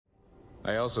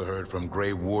I also heard from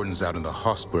Grey Wardens out in the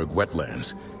Hossberg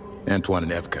wetlands, Antoine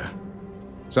and Evka.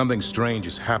 Something strange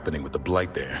is happening with the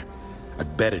Blight there. I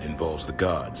bet it involves the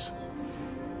gods.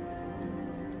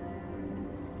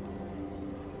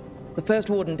 The first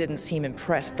warden didn't seem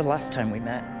impressed the last time we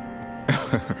met.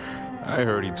 I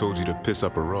heard he told you to piss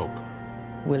up a rope.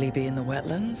 Will he be in the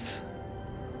wetlands?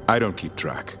 I don't keep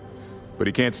track, but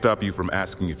he can't stop you from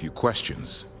asking a few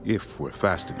questions, if we're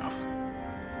fast enough.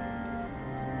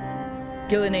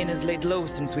 Gillenane has laid low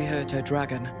since we hurt her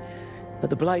dragon, but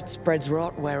the Blight spreads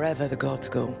rot wherever the gods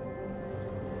go.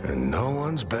 And no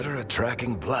one's better at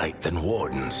tracking Blight than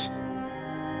Wardens.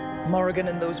 Morrigan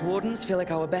and those Wardens feel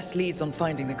like our best leads on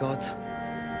finding the gods.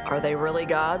 Are they really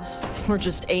gods? Or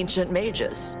just ancient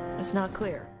mages? It's not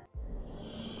clear.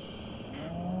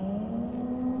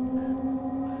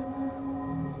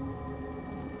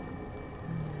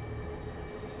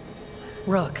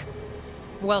 Rook,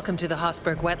 welcome to the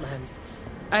Hossberg wetlands.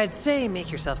 I'd say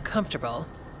make yourself comfortable.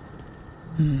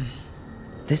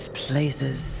 This place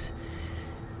is...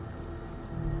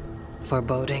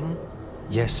 foreboding?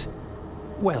 Yes.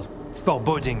 Well,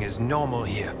 foreboding is normal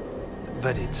here,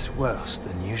 but it's worse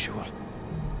than usual.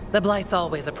 The Blight's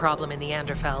always a problem in the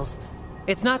Anderfels.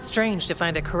 It's not strange to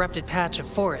find a corrupted patch of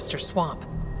forest or swamp.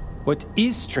 What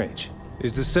is strange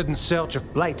is the sudden surge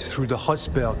of Blight through the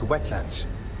Hossberg wetlands.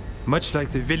 Much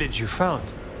like the village you found,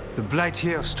 the Blight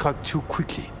here struck too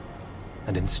quickly,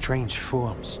 and in strange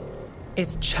forms.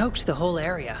 It's choked the whole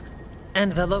area,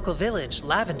 and the local village,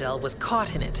 Lavendel, was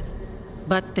caught in it.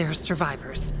 But they're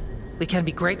survivors. We can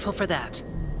be grateful for that.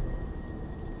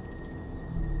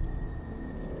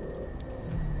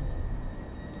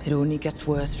 It only gets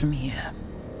worse from here.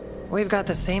 We've got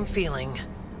the same feeling.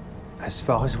 As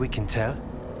far as we can tell,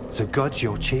 the gods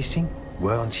you're chasing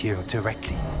weren't here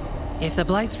directly. If the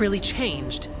Blight's really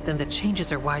changed, then the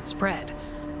changes are widespread.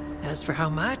 As for how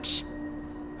much?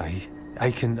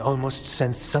 I can almost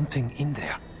sense something in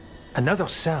there. Another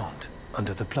sound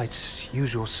under the Blight's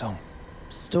usual song.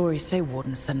 Stories say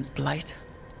Wardens sense Blight.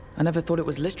 I never thought it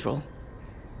was literal.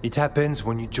 It happens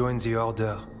when you join the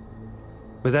Order.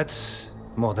 But that's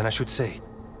more than I should say.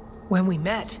 When we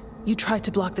met, you tried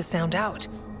to block the sound out.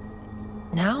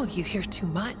 Now you hear too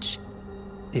much.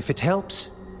 If it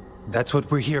helps, that's what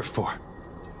we're here for.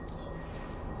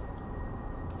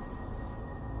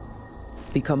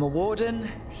 Become a Warden,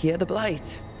 hear the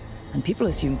Blight. And people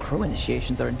assume crow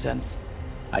initiations are intense.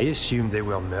 I assumed they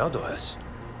were murderers.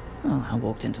 Oh, I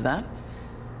walked into that.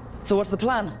 So what's the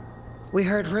plan? We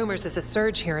heard rumors of the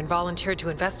surge here and volunteered to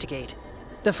investigate.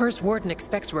 The first Warden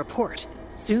expects a report.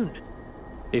 Soon.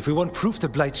 If we want proof the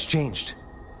Blight's changed,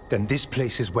 then this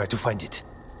place is where to find it.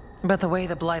 But the way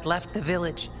the Blight left the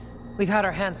village, we've had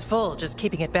our hands full just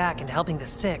keeping it back and helping the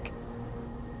sick.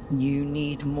 You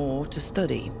need more to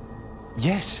study.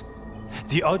 Yes.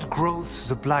 The odd growths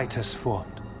the Blight has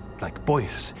formed, like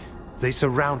boils, they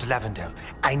surround Lavendel.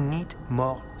 I need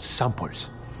more samples.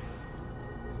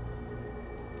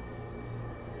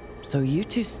 So you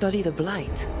two study the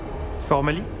Blight?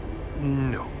 Formally?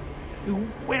 No.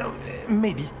 Well,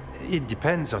 maybe. It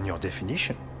depends on your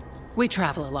definition. We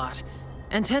travel a lot,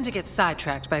 and tend to get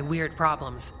sidetracked by weird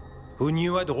problems. Who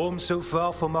knew I'd roam so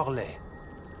far for Morlaix?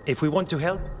 If we want to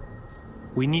help,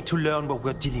 we need to learn what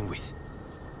we're dealing with.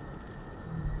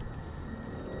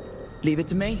 Leave it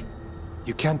to me.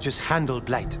 You can't just handle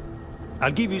Blight.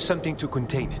 I'll give you something to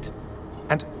contain it.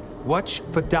 And watch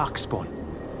for Darkspawn.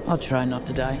 I'll try not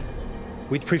to die.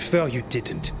 We'd prefer you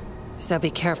didn't. So be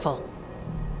careful.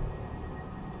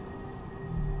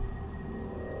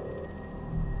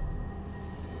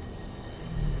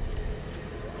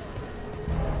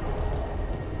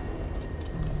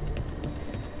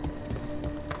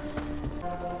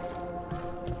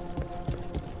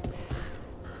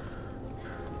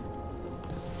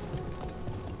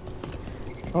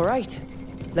 All right,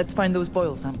 let's find those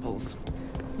boil samples.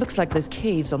 Looks like there's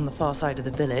caves on the far side of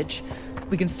the village.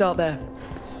 We can start there.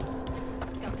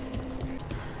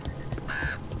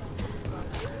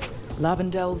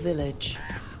 Lavendel Village.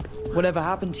 Whatever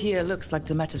happened here looks like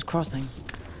Demeter's Crossing.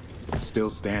 It's still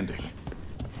standing,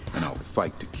 and I'll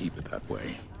fight to keep it that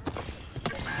way.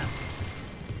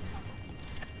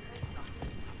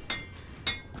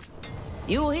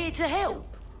 You're here to help?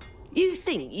 You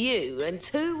think you and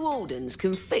two Wardens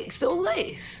can fix all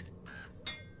this?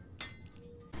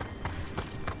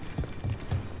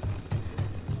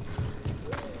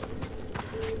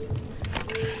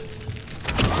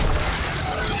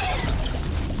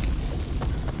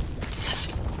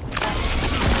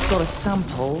 Got a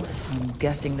sample. I'm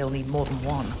guessing they'll need more than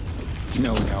one.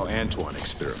 Knowing how Antoine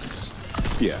experiments.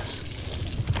 Yes.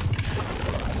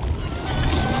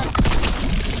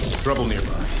 Trouble nearby.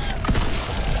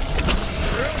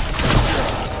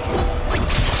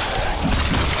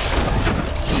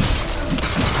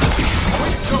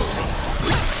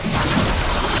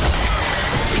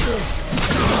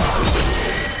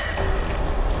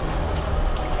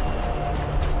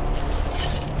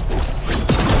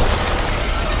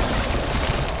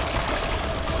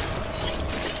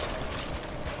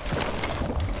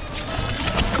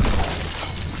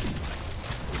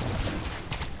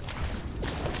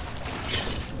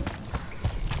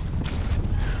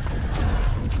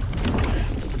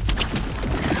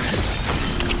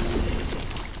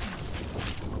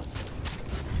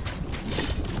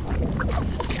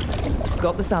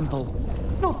 Got the sample.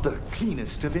 Not the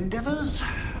cleanest of endeavors,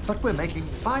 but we're making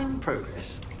fine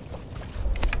progress.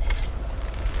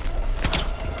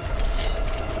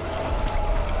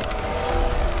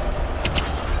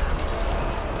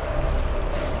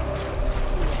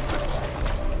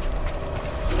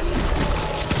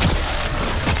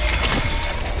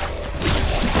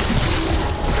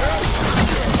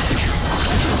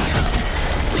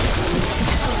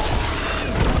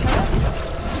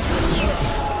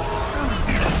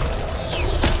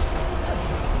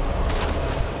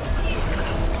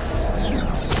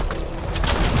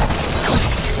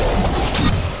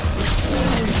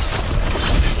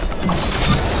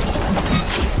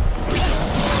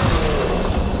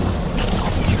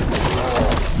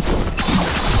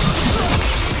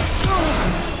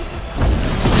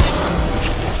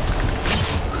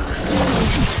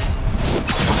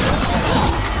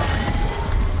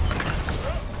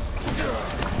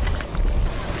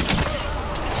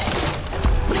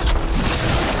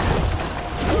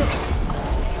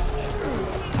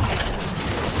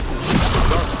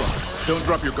 Don't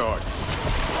drop your guard.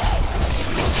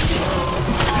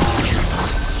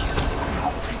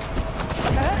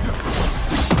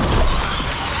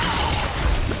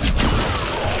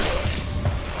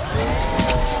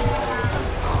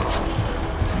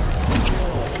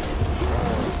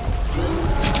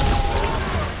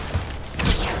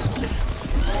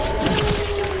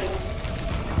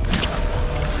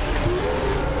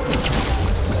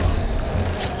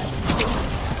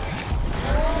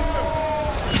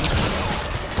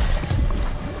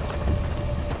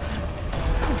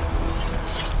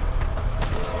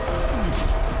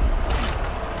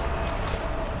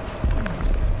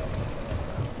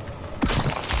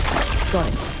 Got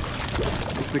it.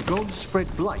 If the gods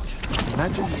spread blight,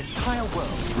 imagine the entire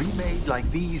world remade like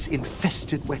these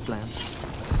infested wetlands.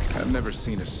 I've never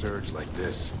seen a surge like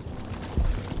this.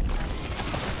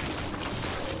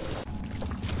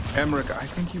 Emmerich, I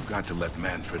think you've got to let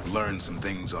Manfred learn some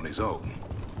things on his own.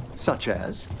 Such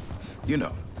as? You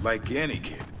know, like any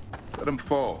kid. Let them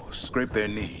fall, scrape their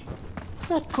knee.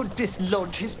 That could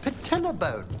dislodge his patella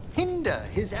bone, hinder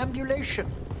his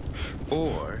ambulation.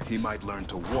 Or he might learn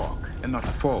to walk and not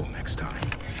fall next time.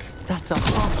 That's a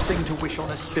harsh thing to wish on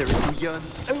a spirit who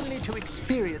yearns only to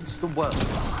experience the world.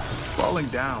 Falling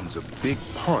down's a big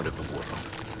part of the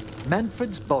world.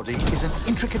 Manfred's body is an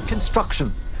intricate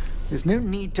construction. There's no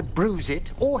need to bruise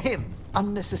it, or him,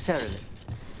 unnecessarily.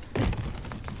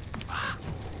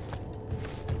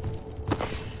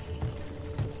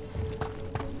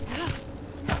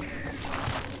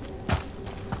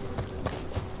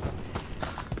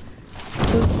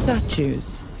 Those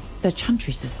statues, they're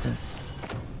Chantry sisters.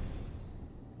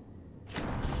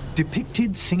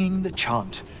 Depicted singing the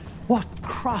chant. What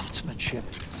craftsmanship!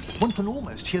 One can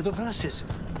almost hear the verses.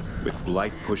 With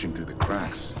blight pushing through the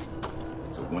cracks,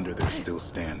 it's a wonder they're still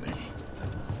standing.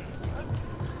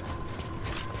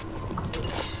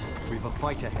 We've a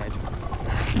fight ahead.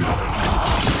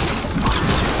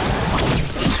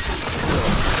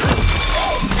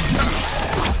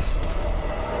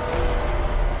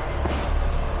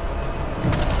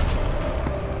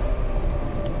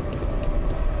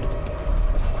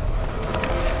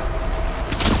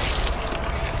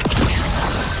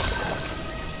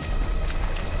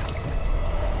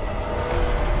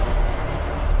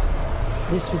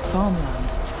 This was farmland.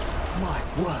 My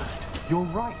word, you're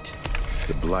right.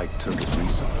 The blight took it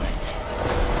recently.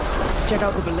 Check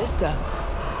out the ballista.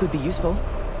 Could be useful.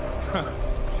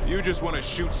 You just want to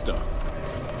shoot stuff.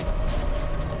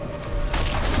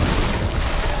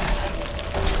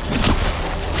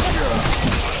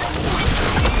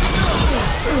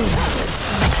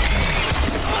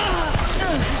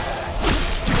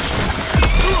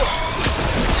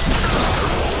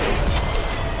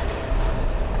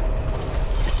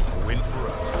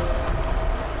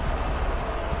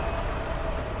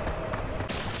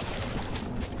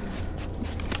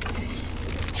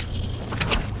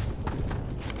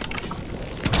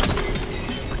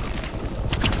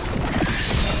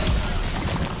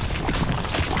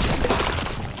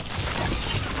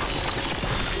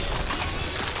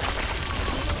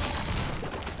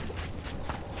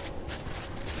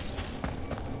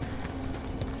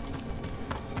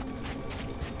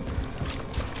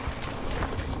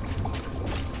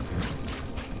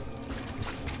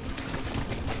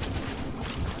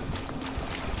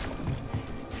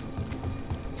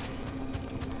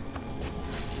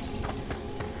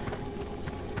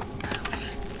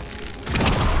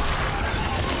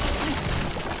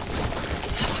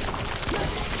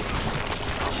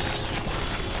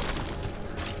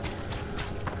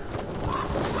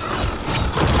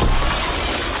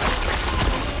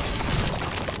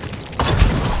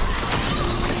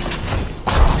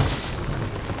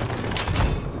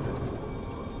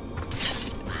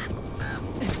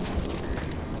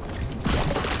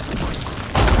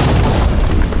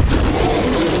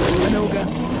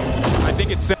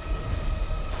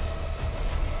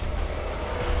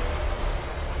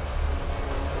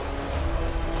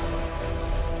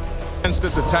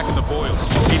 sensed us attacking the boils.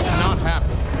 It's not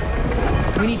happening.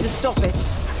 We need to stop it.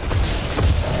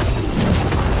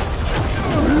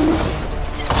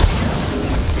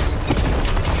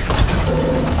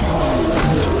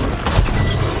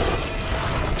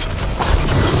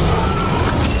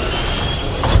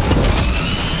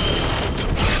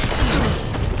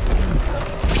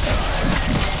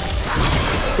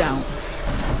 It's down.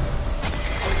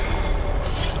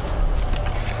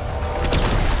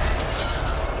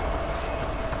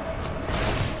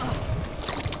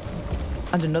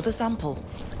 And another sample.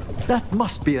 That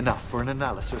must be enough for an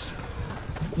analysis.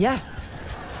 Yeah.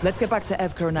 Let's get back to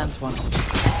Evka and Antoine.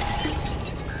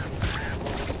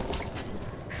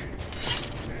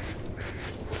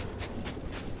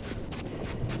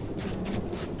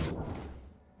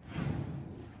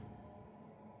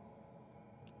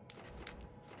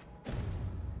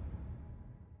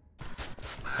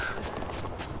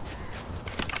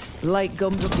 Light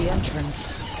gummed up the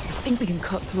entrance. I think we can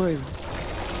cut through.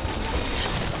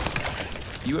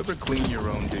 You ever clean your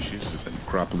own dishes at the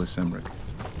necropolis, Emmerich?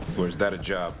 Or is that a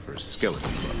job for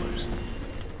skeleton butlers?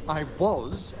 I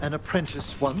was an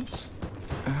apprentice once.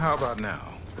 How about now?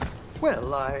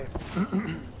 Well, I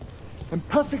am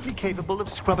perfectly capable of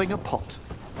scrubbing a pot.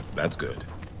 That's good.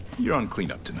 You're on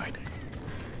cleanup tonight.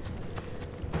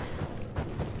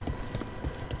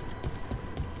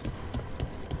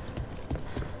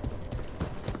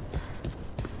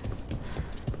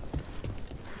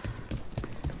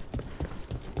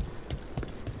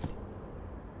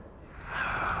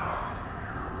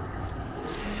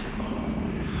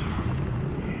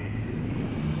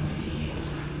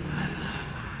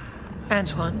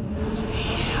 Antoine?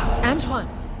 Antoine!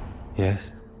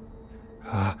 Yes?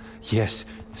 Yes,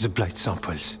 the blight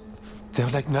samples. They're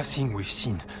like nothing we've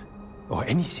seen, or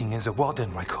anything in the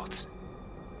Warden records.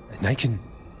 And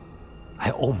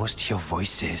I almost hear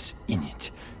voices in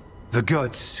it. The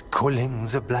gods calling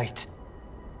the blight.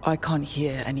 I can't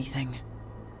hear anything.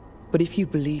 But if you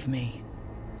believe me...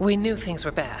 We knew things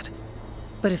were bad.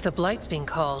 But if the blight's being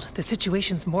called, the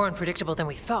situation's more unpredictable than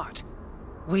we thought.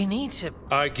 We need to...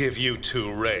 I give you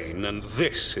two reign, and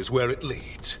this is where it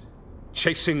leads.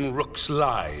 Chasing Rook's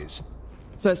lies.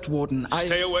 First, Warden,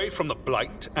 Stay away from the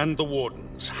Blight and the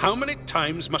Wardens. How many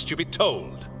times must you be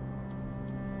told?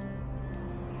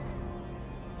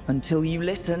 Until you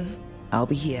listen, I'll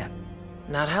be here.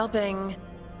 Not helping.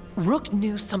 Rook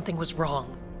knew something was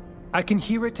wrong. I can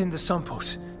hear it in the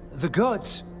samples. The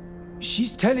gods.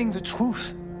 She's telling the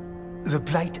truth. The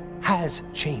blight has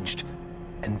changed.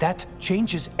 And that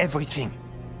changes everything.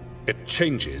 It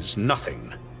changes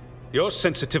nothing. Your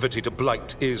sensitivity to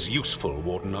blight is useful,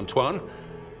 Warden Antoine.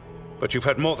 But you've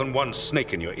had more than one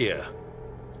snake in your ear.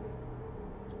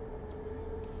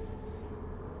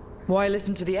 Why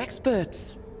listen to the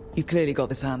experts? You've clearly got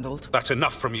this handled. That's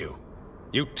enough from you.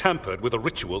 You tampered with a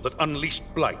ritual that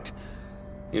unleashed blight.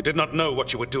 You did not know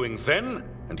what you were doing then,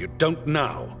 and you don't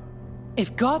now.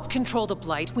 If gods control the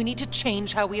blight, we need to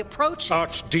change how we approach it.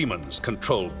 Archdemons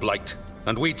control blight,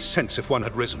 and we'd sense if one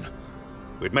had risen.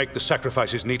 We'd make the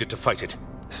sacrifices needed to fight it.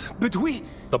 But we...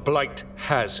 The blight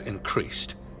has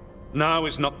increased. Now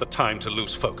is not the time to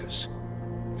lose focus.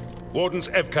 Wardens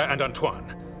Evka and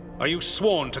Antoine, are you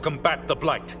sworn to combat the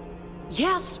blight?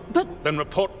 Yes, but... Then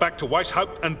report back to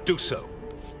Weishaupt and do so.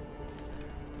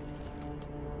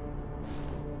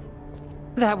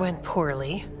 That went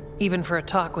poorly, even for a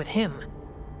talk with him.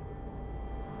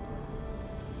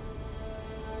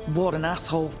 What an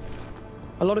asshole.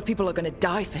 A lot of people are gonna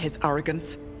die for his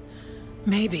arrogance.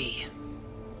 Maybe.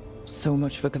 So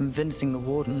much for convincing the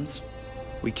Wardens.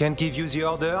 We can't give you the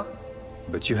order,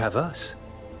 but you have us.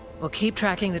 We'll keep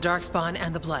tracking the Darkspawn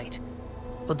and the Blight.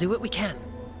 We'll do what we can.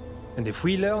 And if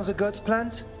we learn the gods'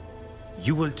 plans,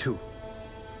 you will too.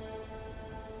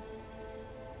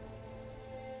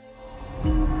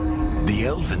 The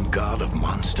elven god of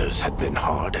monsters had been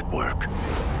hard at work.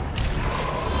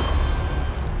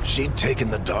 She'd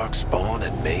taken the Darkspawn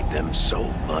and made them so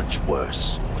much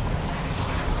worse.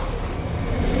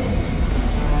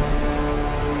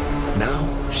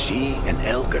 Now, she and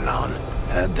Elgar'nan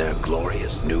had their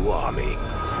glorious new army.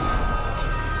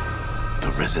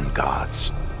 The risen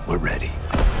gods were ready.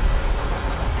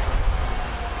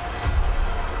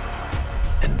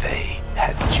 And they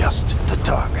had just the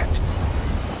target.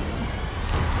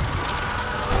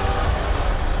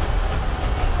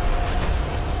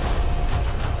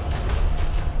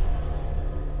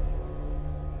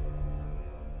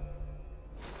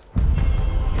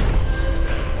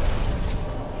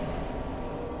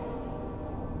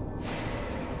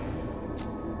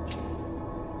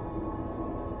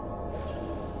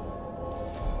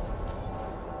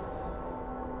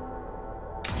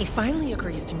 He finally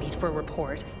agrees to meet for a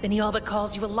report, then he all but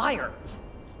calls you a liar.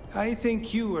 I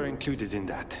think you were included in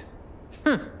that.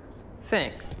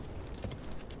 Thanks.